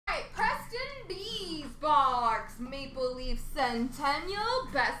box, Maple Leaf Centennial.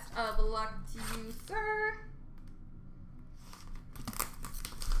 Best of luck to you, sir.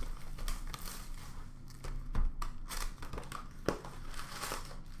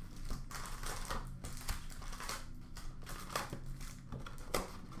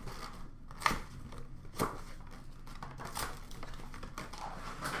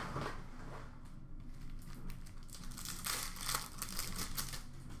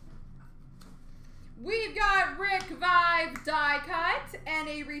 We've got Rick Vibe die cut and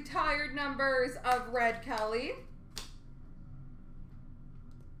a retired numbers of Red Kelly.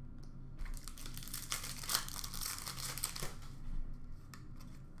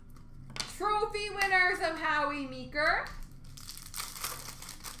 Trophy winners of Howie Meeker.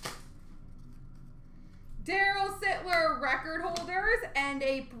 Daryl Sittler record holders and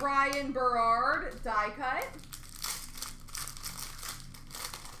a Brian Berard die cut.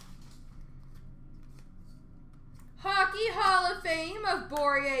 Hockey Hall of Fame of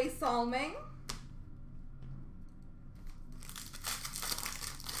Borje Salming.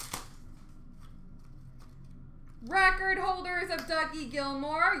 Record holders of Dougie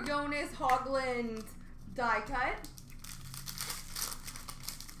Gilmore, Jonas Höglund die cut.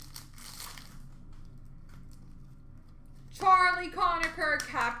 Charlie Conacher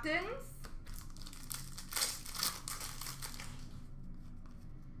captains.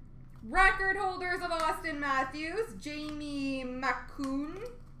 Record holders of Austin Matthews, Jamie McCoon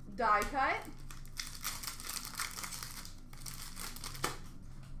die cut.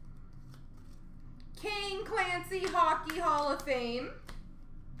 Kane Clancy Hockey Hall of Fame.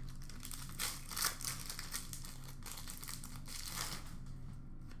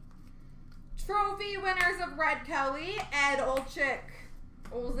 Trophy winners of Red Kelly, Ed Olczyk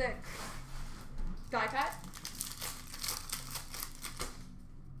die cut.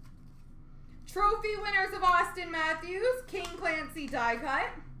 Trophy winners of Austin Matthews, King Clancy die cut.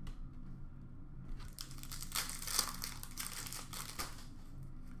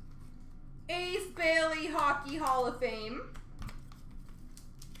 Ace Bailey Hockey Hall of Fame.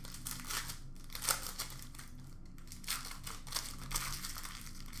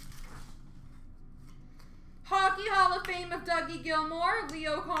 Hockey Hall of Fame of Dougie Gilmore,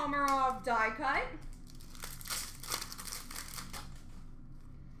 Leo Komarov die cut.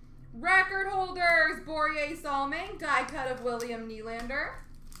 Record holders, Borje Salming, die cut of William Nylander.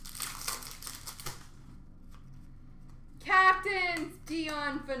 Captains,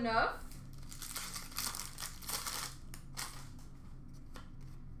 Dion Phaneuf.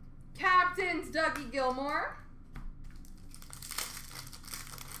 Captains, Dougie Gilmore.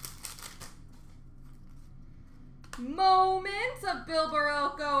 Moments of Bill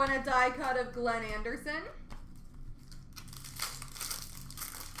Barilko and a die cut of Glenn Anderson.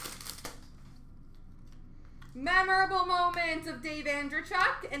 Memorable moments of Dave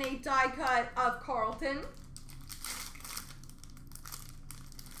Andreychuk and a die cut of Carlton.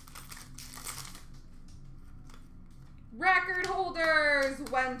 Record holders,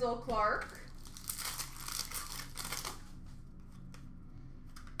 Wendell Clark.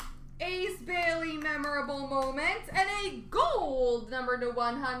 Ace Bailey memorable moments and a gold number to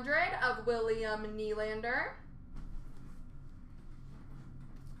 100 of William Nylander.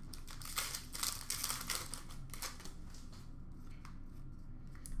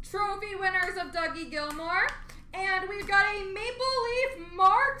 Trophy winners of Dougie Gilmore. And we've got a Maple Leaf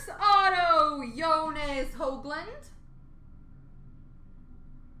Marks Auto, Jonas Höglund.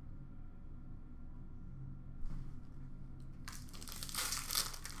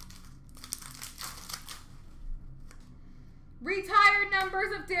 Retired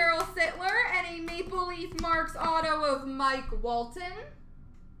numbers of Daryl Sittler and a Maple Leaf Marks Auto of Mike Walton.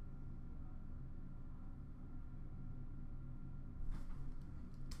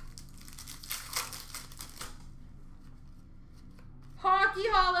 Hockey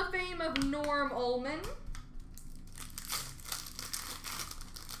Hall of Fame of Norm Ullman.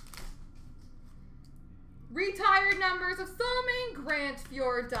 Retired numbers of Salming, Grant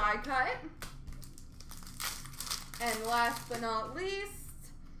Fjord die cut. And last but not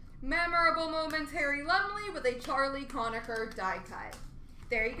least, memorable moments, Harry Lumley with a Charlie Conacher die cut.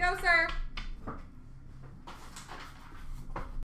 There you go, sir.